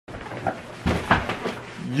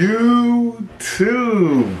YouTube,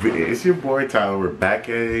 it's your boy Tyler. We're back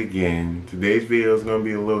at it again. Today's video is going to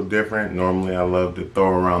be a little different. Normally I love to throw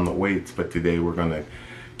around the weights, but today we're going to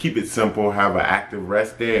keep it simple, have an active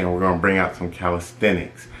rest day, and we're going to bring out some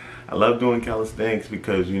calisthenics. I love doing calisthenics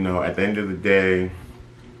because, you know, at the end of the day,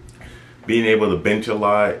 being able to bench a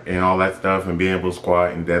lot and all that stuff and being able to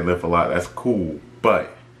squat and deadlift a lot, that's cool.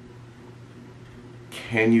 But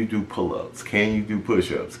can you do pull-ups? Can you do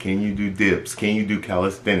push-ups? Can you do dips? Can you do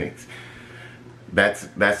calisthenics? That's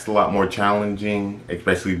a lot more challenging,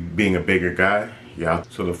 especially being a bigger guy. Yeah.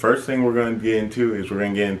 So the first thing we're going to get into is we're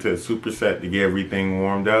going to get into a superset to get everything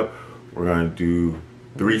warmed up. We're going to do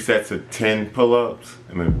 3 sets of 10 pull-ups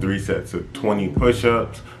and then 3 sets of 20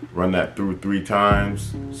 push-ups. Run that through 3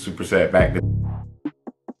 times. Superset back to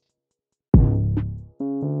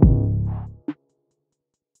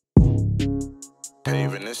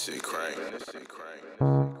paving this shit crank.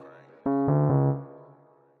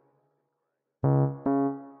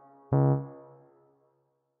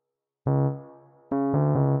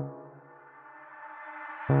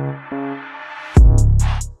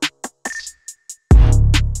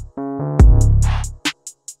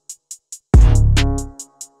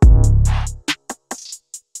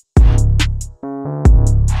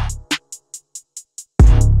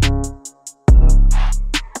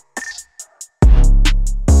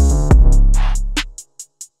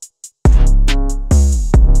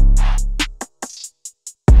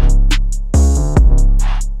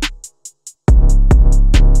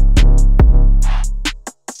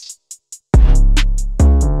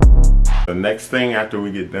 The next thing after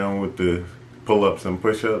we get done with the pull-ups and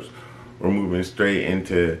push-ups, we're moving straight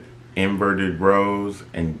into inverted rows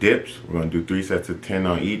and dips. We're going to do 3 sets of 10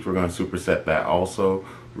 on each. We're going to superset that also,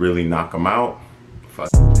 really knock them out.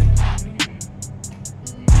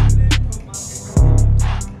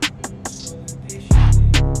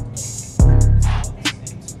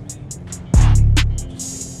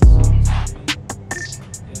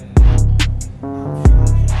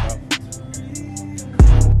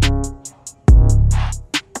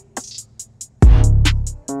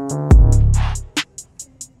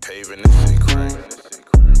 Paving this shit crank.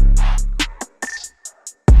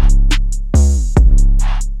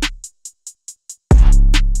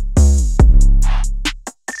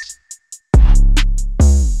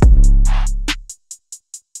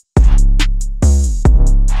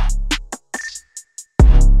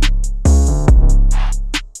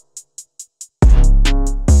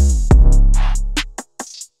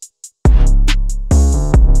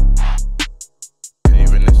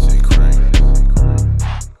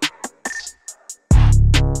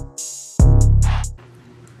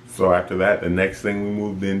 So after that, the next thing we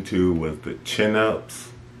moved into was the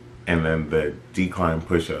chin-ups and then the decline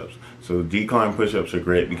push-ups. So the decline push-ups are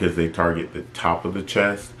great because they target the top of the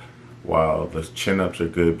chest, while the chin-ups are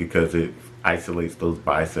good because it isolates those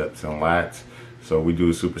biceps and lats. So we do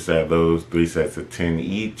a superset of those, 3 sets of 10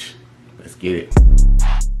 each. Let's get it.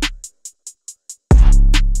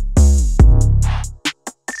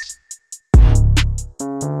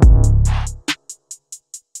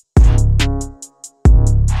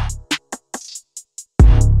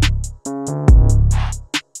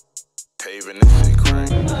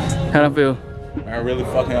 How'd I feel? Man, really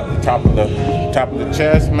fucking up the top of the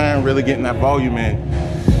chest, man. Really getting that volume in.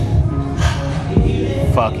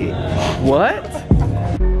 Fuck it. What?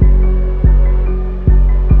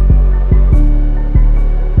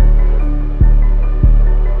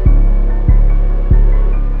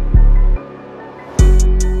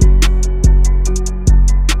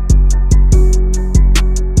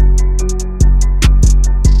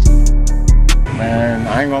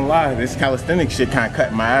 I ain't gonna lie, this calisthenics shit kinda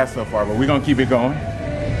cutting my ass so far, but we gonna keep it going.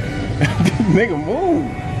 Nigga, move.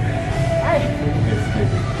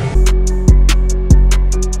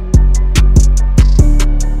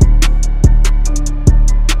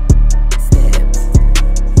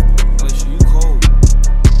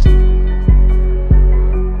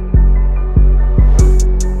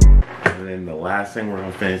 And then the last thing we're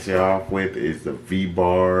gonna finish it off with is the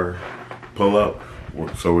V-bar pull-up.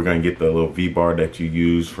 So we're going to get the little V-bar that you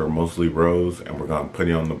use for mostly rows, and we're going to put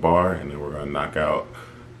it on the bar, and then we're going to knock out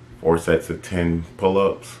 4 sets of 10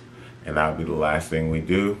 pull-ups, and that'll be the last thing we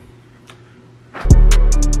do.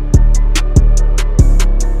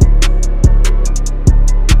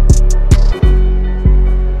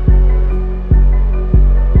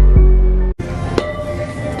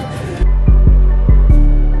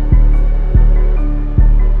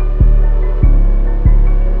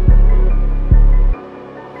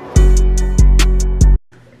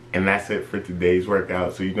 And that's it for today's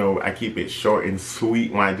workout. So, you know, I keep it short and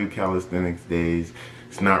sweet when I do calisthenics days.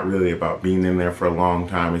 It's not really about being in there for a long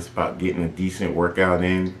time. It's about getting a decent workout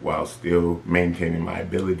in while still maintaining my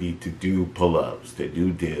ability to do pull-ups, to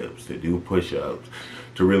do dips, to do push-ups,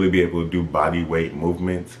 to really be able to do body weight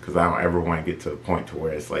movements. Because I don't ever want to get to the point to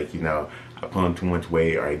where it's like, you know, I put on too much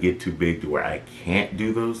weight or I get too big to where I can't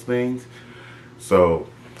do those things. So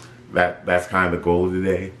that's kind of the goal of the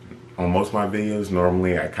day. On most of my videos,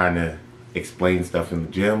 normally I kind of explain stuff in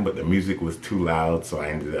the gym, but the music was too loud, so I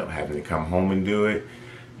ended up having to come home and do it.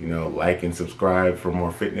 You know, like and subscribe for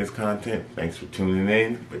more fitness content. Thanks for tuning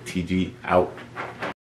in, but TG out.